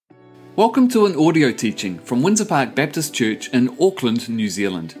Welcome to an audio teaching from Windsor Park Baptist Church in Auckland, New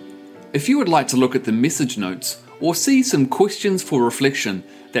Zealand. If you would like to look at the message notes or see some questions for reflection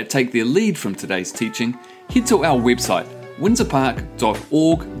that take their lead from today's teaching, head to our website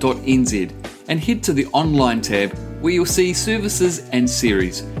windsorpark.org.nz and head to the online tab where you'll see services and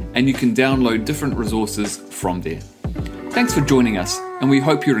series, and you can download different resources from there. Thanks for joining us, and we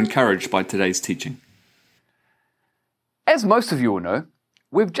hope you're encouraged by today's teaching. As most of you will know,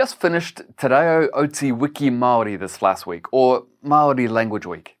 we've just finished Te Reo Oti Wiki Māori this last week, or Māori Language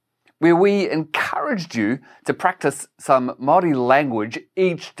Week, where we encouraged you to practice some Māori language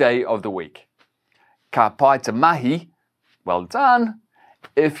each day of the week. Ka pai te mahi, well done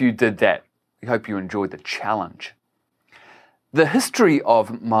if you did that. We hope you enjoyed the challenge. The history of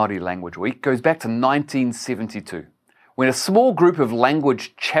Māori Language Week goes back to 1972, when a small group of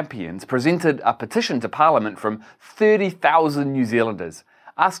language champions presented a petition to Parliament from 30,000 New Zealanders,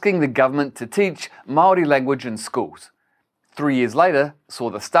 asking the government to teach Māori language in schools. 3 years later saw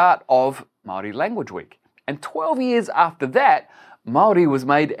the start of Māori Language Week. And 12 years after that, Māori was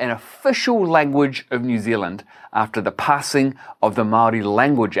made an official language of New Zealand after the passing of the Māori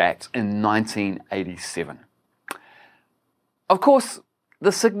Language Act in 1987. Of course,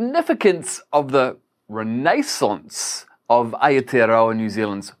 the significance of the renaissance of Aotearoa New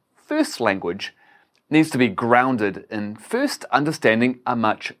Zealand's first language needs to be grounded in first understanding a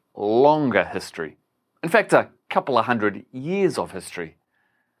much longer history. In fact, a couple of hundred years of history,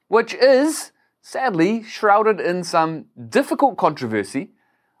 which is, sadly, shrouded in some difficult controversy,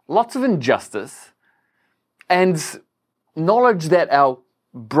 lots of injustice, and knowledge that our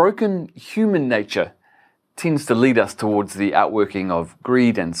broken human nature tends to lead us towards the outworking of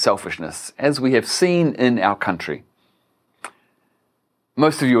greed and selfishness, as we have seen in our country.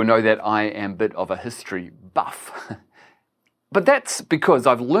 Most of you will know that I am a bit of a history buff. But that's because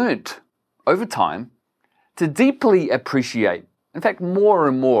I've learnt over time to deeply appreciate, in fact more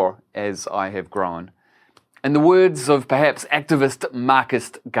and more as I have grown, in the words of perhaps activist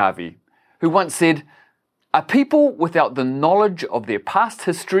Marcus Garvey, who once said, "A people without the knowledge of their past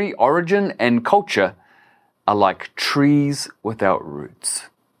history, origin and culture are like trees without roots."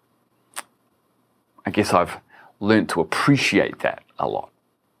 I guess I've learnt to appreciate that a lot.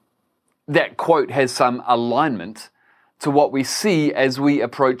 That quote has some alignment to what we see as we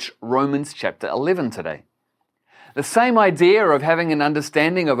approach Romans chapter 11 today. The same idea of having an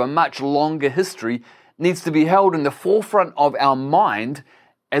understanding of a much longer history needs to be held in the forefront of our mind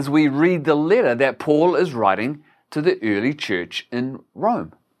as we read the letter that Paul is writing to the early church in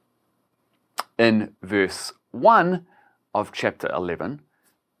Rome. In verse 1 of chapter 11,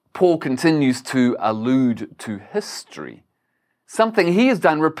 Paul continues to allude to history, something he has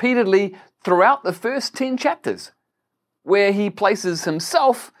done repeatedly throughout the first 10 chapters, where he places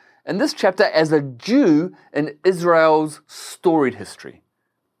himself in this chapter as a Jew in Israel's storied history.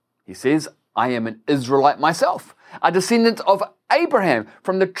 He says, "I am an Israelite myself, a descendant of Abraham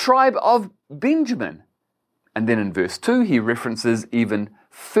from the tribe of Benjamin." And then in verse 2, he references even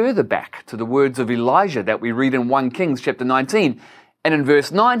further back to the words of Elijah that we read in 1 Kings chapter 19. And in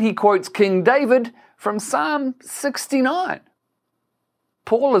verse 9, he quotes King David from Psalm 69.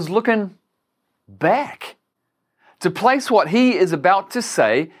 Paul is looking back to place what he is about to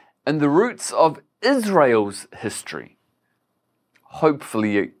say in the roots of Israel's history.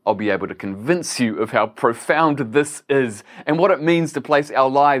 Hopefully, I'll be able to convince you of how profound this is and what it means to place our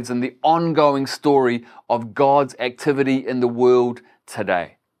lives in the ongoing story of God's activity in the world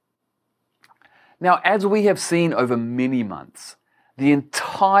today. Now, as we have seen over many months, the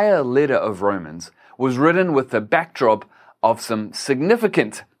entire letter of Romans was written with the backdrop of some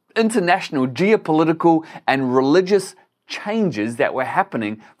significant international geopolitical and religious changes that were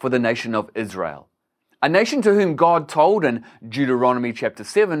happening for the nation of Israel. A nation to whom God told in Deuteronomy chapter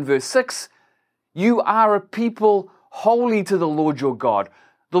 7, verse 6, "You are a people holy to the Lord your God.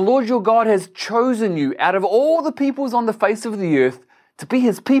 The Lord your God has chosen you out of all the peoples on the face of the earth to be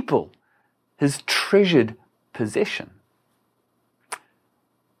his people, his treasured possession."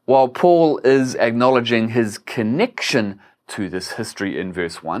 While Paul is acknowledging his connection to this history in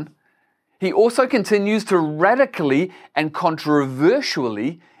verse 1, he also continues to radically and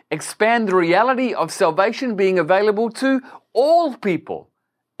controversially expand the reality of salvation being available to all people,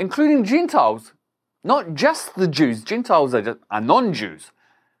 including Gentiles, not just the Jews. Gentiles are non-Jews,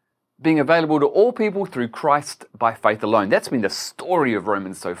 being available to all people through Christ by faith alone. That's been the story of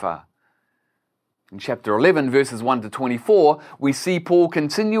Romans so far. In chapter 11, verses 1 to 24, we see Paul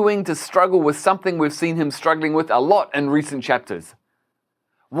continuing to struggle with something we've seen him struggling with a lot in recent chapters.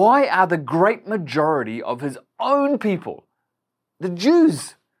 Why are the great majority of his own people, the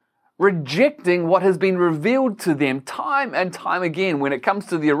Jews, rejecting what has been revealed to them time and time again when it comes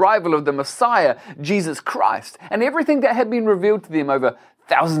to the arrival of the Messiah, Jesus Christ, and everything that had been revealed to them over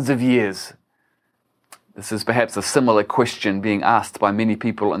thousands of years. This is perhaps a similar question being asked by many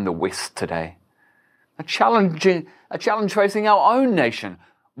people in the West today. A challenge facing our own nation.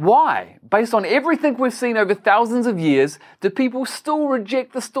 Why, based on everything we've seen over thousands of years, do people still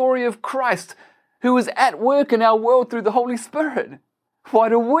reject the story of Christ, who is at work in our world through the Holy Spirit? Why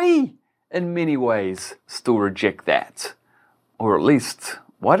do we, in many ways, still reject that? Or at least,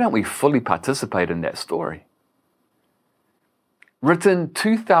 why don't we fully participate in that story? Written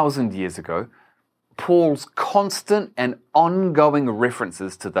 2,000 years ago, Paul's constant and ongoing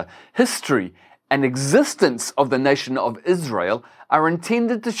references to the history and existence of the nation of Israel are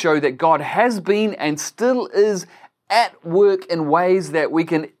intended to show that God has been and still is at work in ways that we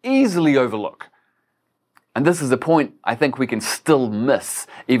can easily overlook. And this is a point I think we can still miss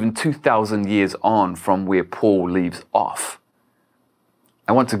even 2,000 years on from where Paul leaves off.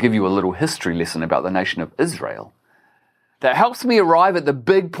 I want to give you a little history lesson about the nation of Israel that helps me arrive at the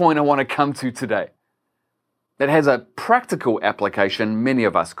big point I want to come to today, that has a practical application many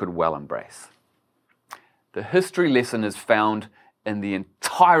of us could well embrace. The history lesson is found in the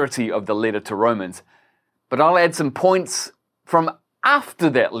entirety of the letter to Romans, but I'll add some points from after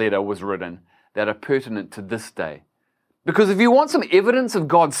that letter was written that are pertinent to this day. Because if you want some evidence of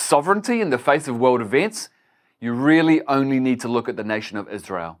God's sovereignty in the face of world events, you really only need to look at the nation of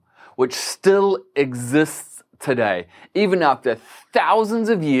Israel, which still exists today, even after thousands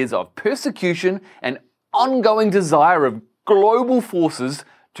of years of persecution and ongoing desire of global forces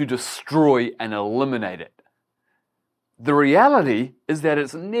to destroy and eliminate it. The reality is that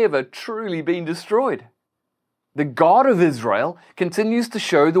it's never truly been destroyed. The God of Israel continues to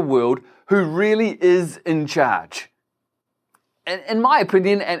show the world who really is in charge. And in my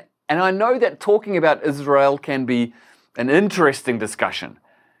opinion, and I know that talking about Israel can be an interesting discussion,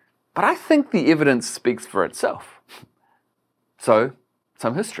 but I think the evidence speaks for itself. So,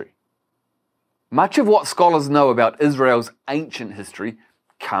 some history. Much of what scholars know about Israel's ancient history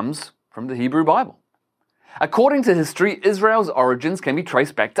comes from the Hebrew Bible. According to history, Israel's origins can be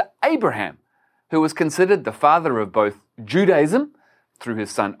traced back to Abraham, who was considered the father of both Judaism through his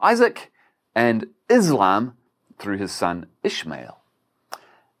son Isaac and Islam through his son Ishmael.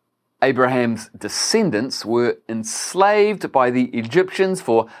 Abraham's descendants were enslaved by the Egyptians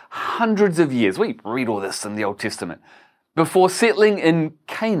for hundreds of years. We read all this in the Old Testament, before settling in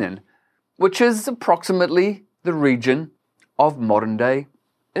Canaan, which is approximately the region of modern-day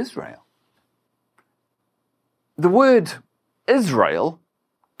Israel. The word Israel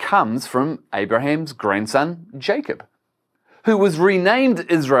comes from Abraham's grandson Jacob, who was renamed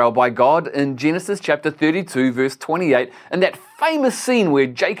Israel by God in Genesis chapter 32, verse 28, in that famous scene where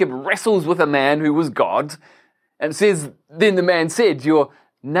Jacob wrestles with a man who was God, and it says, "Then the man said, 'Your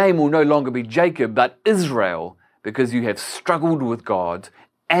name will no longer be Jacob, but Israel, because you have struggled with God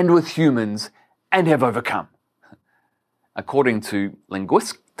and with humans and have overcome.'" According to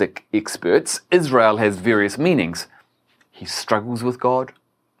linguistic experts, Israel has various meanings. He struggles with God,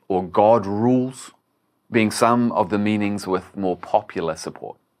 or God rules, being some of the meanings with more popular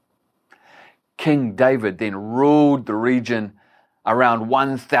support. King David then ruled the region around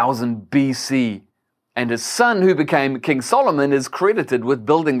 1000 BC, and his son, who became King Solomon, is credited with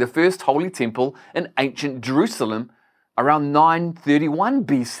building the first holy temple in ancient Jerusalem around 931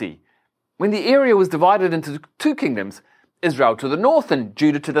 BC, when the area was divided into two kingdoms, Israel to the north and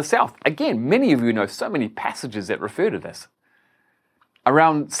Judah to the south. Again, many of you know so many passages that refer to this.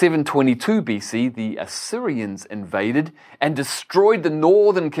 Around 722 BC, the Assyrians invaded and destroyed the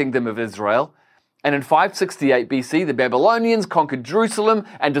northern kingdom of Israel. And in 568 BC, the Babylonians conquered Jerusalem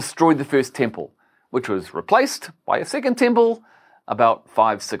and destroyed the first temple, which was replaced by a second temple about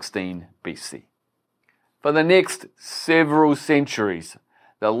 516 BC. For the next several centuries,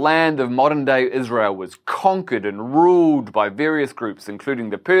 the land of modern-day Israel was conquered and ruled by various groups, including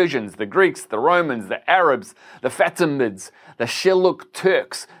the Persians, the Greeks, the Romans, the Arabs, the Fatimids, the Seljuk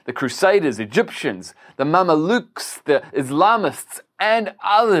Turks, the Crusaders, Egyptians, the Mamelukes, the Islamists, and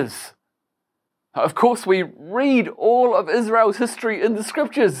others. Of course, we read all of Israel's history in the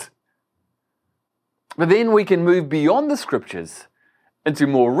scriptures. But then we can move beyond the scriptures into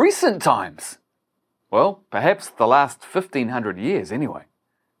more recent times. Well, perhaps the last 1500 years anyway.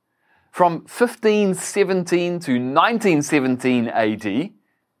 From 1517 to 1917 AD,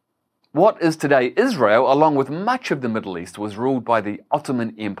 what is today Israel, along with much of the Middle East, was ruled by the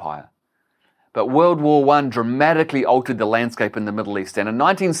Ottoman Empire. But World War I dramatically altered the landscape in the Middle East, and in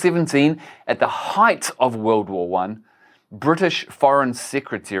 1917, at the height of World War I, British Foreign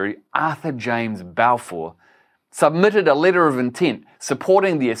Secretary Arthur James Balfour submitted a letter of intent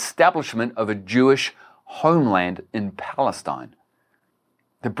supporting the establishment of a Jewish homeland in Palestine.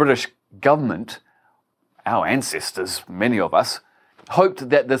 The British government, our ancestors, many of us, hoped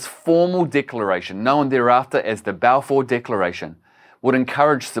that this formal declaration, known thereafter as the Balfour Declaration, would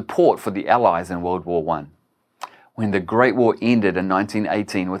encourage support for the Allies in World War I. When the Great War ended in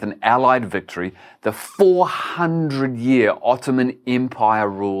 1918 with an Allied victory, the 400-year Ottoman Empire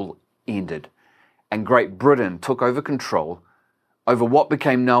rule ended, and Great Britain took over control over what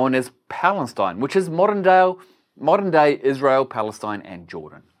became known as Palestine, which is modern-day Israel, Palestine, and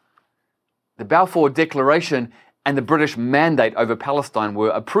Jordan. The Balfour Declaration and the British mandate over Palestine were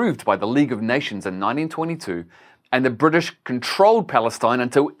approved by the League of Nations in 1922, and the British controlled Palestine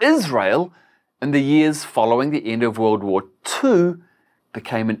until Israel, in the years following the end of World War II,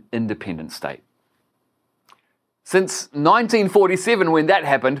 became an independent state. Since 1947, when that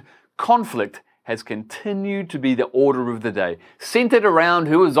happened, conflict has continued to be the order of the day, centered around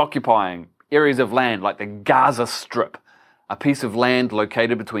who is occupying areas of land like the Gaza Strip, a piece of land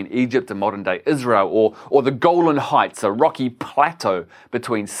located between Egypt and modern-day Israel, or the Golan Heights, a rocky plateau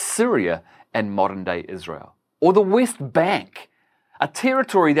between Syria and modern-day Israel, or the West Bank, a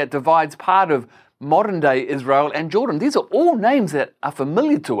territory that divides part of modern-day Israel and Jordan. These are all names that are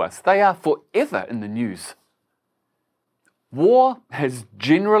familiar to us. They are forever in the news. War has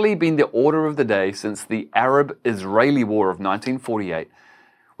generally been the order of the day since the Arab-Israeli War of 1948,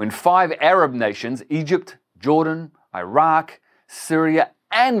 when 5 Arab nations, Egypt, Jordan, Iraq, Syria,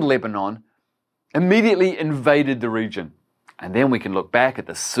 and Lebanon, immediately invaded the region. And then we can look back at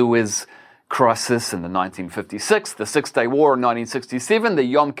the Suez Crisis in the 1956, the Six-Day War in 1967, the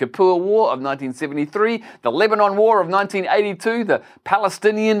Yom Kippur War of 1973, the Lebanon War of 1982, the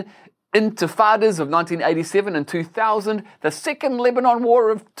Palestinian Intifadas of 1987 and 2000, the Second Lebanon War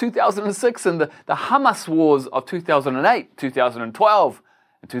of 2006, and the Hamas Wars of 2008, 2012,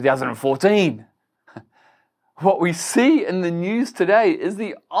 and 2014. What we see in the news today is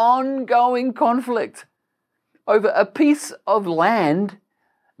the ongoing conflict over a piece of land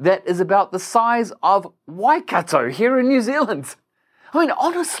that is about the size of Waikato here in New Zealand. I mean,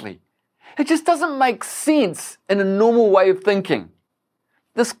 honestly, it just doesn't make sense in a normal way of thinking.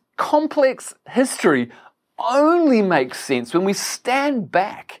 This complex history only makes sense when we stand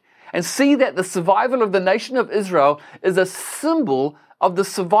back and see that the survival of the nation of Israel is a symbol of the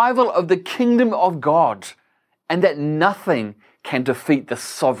survival of the kingdom of God, and that nothing can defeat the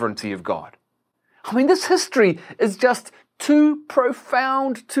sovereignty of God. I mean, this history is just too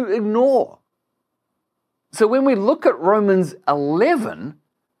profound to ignore. So when we look at Romans 11,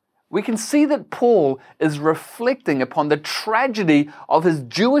 we can see that Paul is reflecting upon the tragedy of his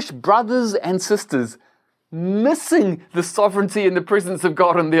Jewish brothers and sisters missing the sovereignty and the presence of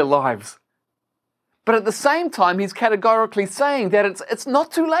God in their lives. But at the same time, he's categorically saying that it's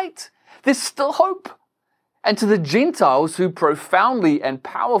not too late. There's still hope. And to the Gentiles who profoundly and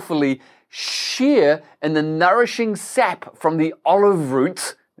powerfully share in the nourishing sap from the olive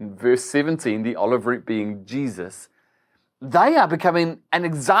root, in verse 17, the olive root being Jesus, they are becoming an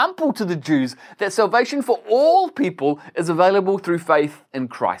example to the Jews that salvation for all people is available through faith in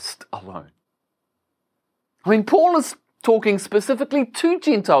Christ alone. I mean, Paul is talking specifically to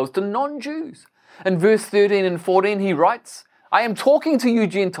Gentiles, to non-Jews. In verse 13 and 14, he writes, I am talking to you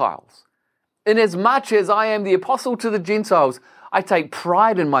Gentiles. Inasmuch as I am the apostle to the Gentiles, I take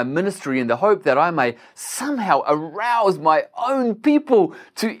pride in my ministry in the hope that I may somehow arouse my own people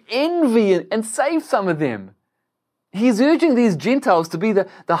to envy and save some of them. He's urging these Gentiles to be the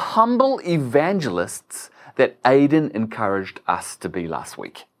humble evangelists that Aidan encouraged us to be last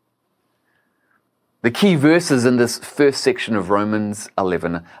week. The key verses in this first section of Romans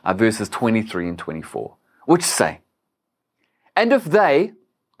 11 are verses 23 and 24, which say, And if they,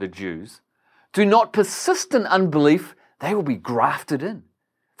 the Jews, do not persist in unbelief, they will be grafted in.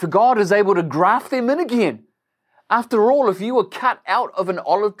 For God is able to graft them in again. After all, if you were cut out of an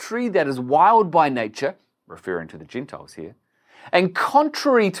olive tree that is wild by nature, referring to the Gentiles here, and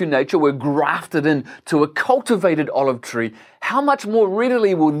contrary to nature were grafted in to a cultivated olive tree, how much more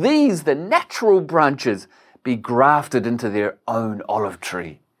readily will these, the natural branches, be grafted into their own olive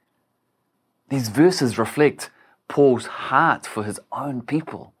tree? These verses reflect Paul's heart for his own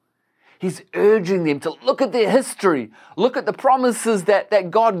people. He's urging them to look at their history, look at the promises that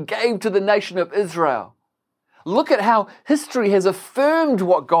God gave to the nation of Israel. Look at how history has affirmed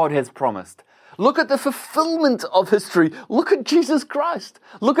what God has promised. Look at the fulfillment of history. Look at Jesus Christ.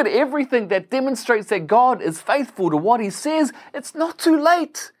 Look at everything that demonstrates that God is faithful to what He says. It's not too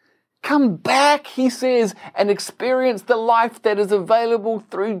late. Come back, he says, and experience the life that is available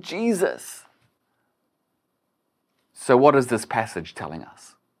through Jesus. So what is this passage telling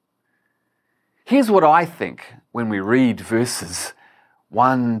us? Here's what I think when we read verses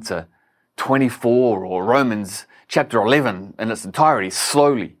 1 to 24 or Romans chapter 11 in its entirety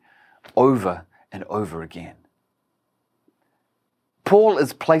slowly, over and over again. Paul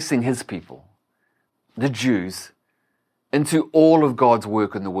is placing his people, the Jews, into all of God's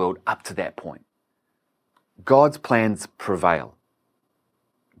work in the world up to that point. God's plans prevail.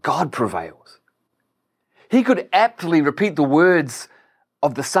 God prevails. He could aptly repeat the words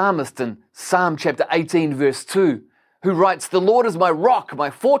of the psalmist in Psalm chapter 18, verse 2, who writes, "The Lord is my rock, my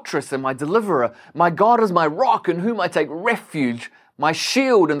fortress, and my deliverer. My God is my rock, in whom I take refuge, my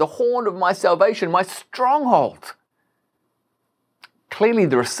shield and the horn of my salvation, my stronghold." Clearly,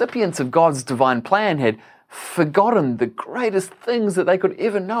 the recipients of God's divine plan had forgotten the greatest things that they could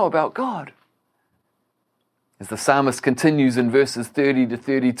ever know about God. As the psalmist continues in verses 30 to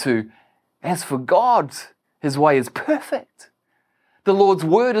 32, "As for God, his way is perfect. The Lord's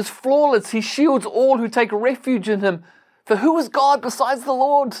word is flawless. He shields all who take refuge in him. For who is God besides the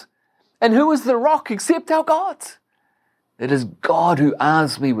Lord? And who is the rock except our God? It is God who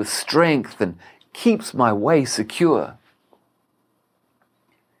arms me with strength and keeps my way secure."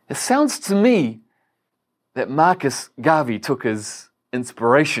 It sounds to me that Marcus Garvey took his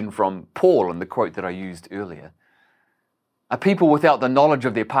inspiration from Paul in the quote that I used earlier. A people without the knowledge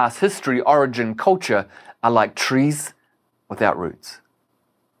of their past history, origin, culture are like trees without roots.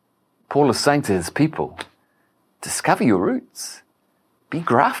 Paul is saying to his people, discover your roots. Be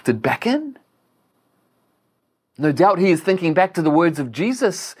grafted back in. No doubt he is thinking back to the words of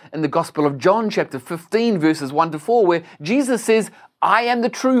Jesus in the Gospel of John chapter 15 verses 1 to 4 where Jesus says, "I am the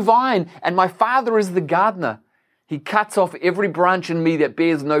true vine and my Father is the gardener. He cuts off every branch in me that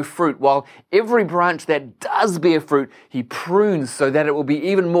bears no fruit, while every branch that does bear fruit, he prunes so that it will be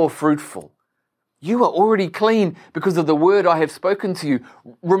even more fruitful. You are already clean because of the word I have spoken to you.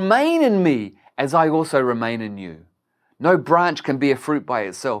 Remain in me as I also remain in you. No branch can bear fruit by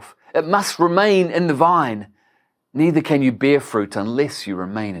itself. It must remain in the vine. Neither can you bear fruit unless you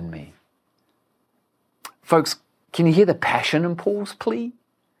remain in me." Folks, can you hear the passion in Paul's plea?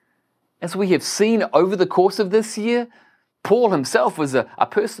 As we have seen over the course of this year, Paul himself was a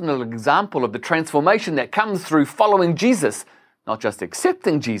personal example of the transformation that comes through following Jesus, not just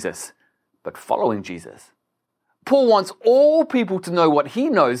accepting Jesus, but following Jesus. Paul wants all people to know what he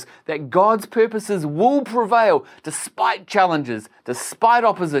knows, that God's purposes will prevail despite challenges, despite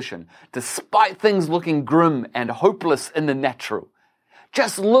opposition, despite things looking grim and hopeless in the natural.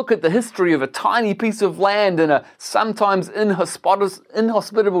 Just look at the history of a tiny piece of land in a sometimes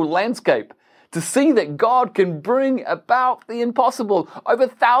inhospitable landscape to see that God can bring about the impossible over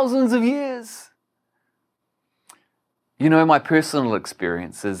thousands of years. You know, my personal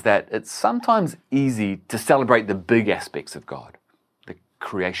experience is that it's sometimes easy to celebrate the big aspects of God, the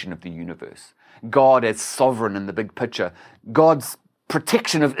creation of the universe, God as sovereign in the big picture, God's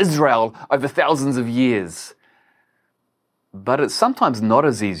protection of Israel over thousands of years. But it's sometimes not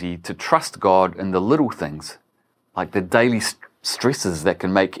as easy to trust God in the little things, like the daily stresses that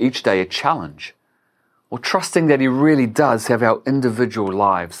can make each day a challenge, or trusting that He really does have our individual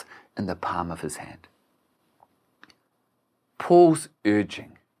lives in the palm of His hand. Paul's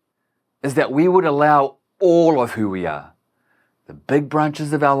urging is that we would allow all of who we are, the big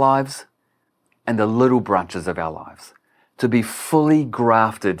branches of our lives and the little branches of our lives, to be fully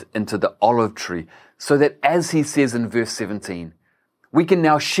grafted into the olive tree, so that, as he says in verse 17, we can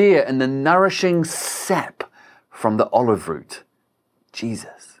now share in the nourishing sap from the olive root,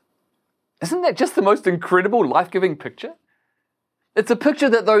 Jesus. Isn't that just the most incredible, life-giving picture? It's a picture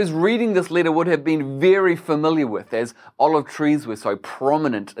that those reading this letter would have been very familiar with, as olive trees were so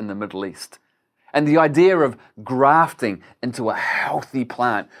prominent in the Middle East. And the idea of grafting into a healthy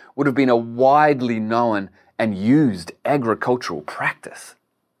plant would have been a widely known and used agricultural practice.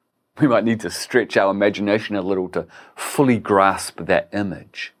 We might need to stretch our imagination a little to fully grasp that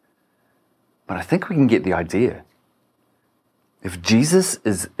image. But I think we can get the idea. If Jesus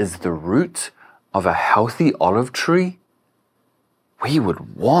is the root of a healthy olive tree, we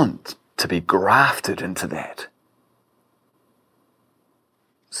would want to be grafted into that.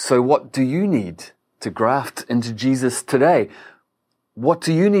 So what do you need to graft into Jesus today? What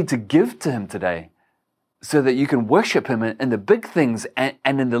do you need to give to Him today so that you can worship Him in the big things and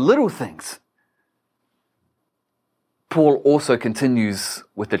in the little things? Paul also continues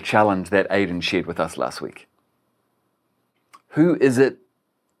with the challenge that Aidan shared with us last week. Who is it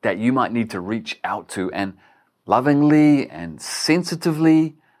that you might need to reach out to and lovingly and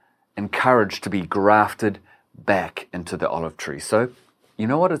sensitively encouraged to be grafted back into the olive tree. So, you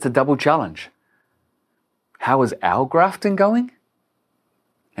know what? It's a double challenge. How is our grafting going?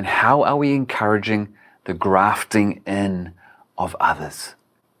 And how are we encouraging the grafting in of others?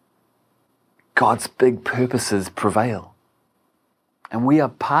 God's big purposes prevail. And we are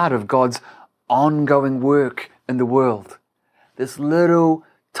part of God's ongoing work in the world. This little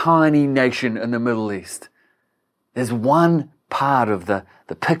tiny nation in the Middle East. There's one part of the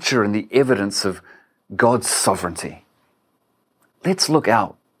picture and the evidence of God's sovereignty. Let's look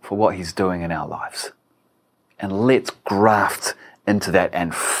out for what He's doing in our lives. And let's graft into that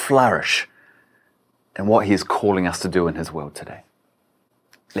and flourish in what He is calling us to do in His world today.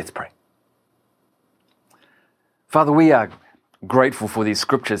 Let's pray. Father, we are grateful for these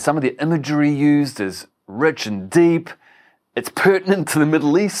scriptures. Some of the imagery used is rich and deep. It's pertinent to the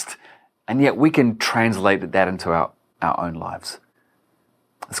Middle East, and yet we can translate that into our own lives.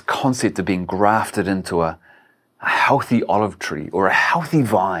 This concept of being grafted into a healthy olive tree or a healthy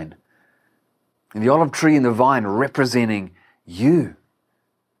vine. And the olive tree and the vine representing you.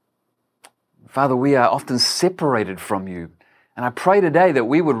 Father, we are often separated from you. And I pray today that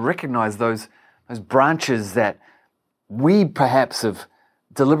we would recognize those branches that we perhaps have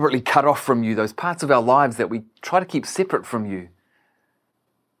deliberately cut off from you, those parts of our lives that we try to keep separate from you.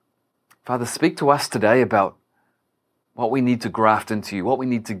 Father, speak to us today about what we need to graft into you, what we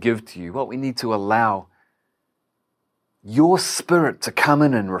need to give to you, what we need to allow your Spirit to come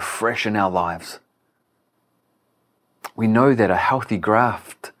in and refresh in our lives. We know that a healthy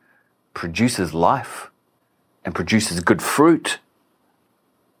graft produces life and produces good fruit.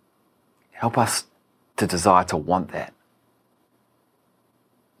 Help us to desire to want that.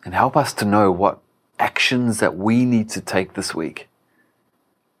 And help us to know what actions that we need to take this week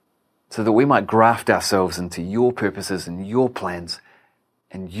so that we might graft ourselves into your purposes and your plans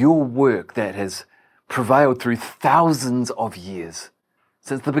and your work that has prevailed through thousands of years,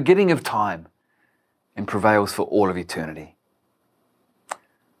 since the beginning of time, and prevails for all of eternity.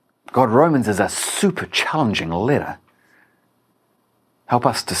 God, Romans is a super challenging letter. Help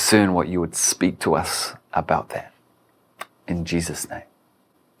us discern what you would speak to us about that. In Jesus' name.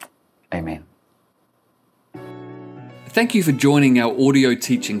 Amen. Thank you for joining our audio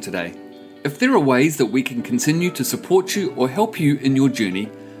teaching today. If there are ways that we can continue to support you or help you in your journey,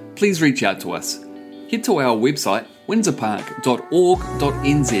 please reach out to us. Head to our website,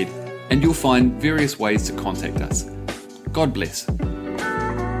 windsorpark.org.nz, and you'll find various ways to contact us. God bless.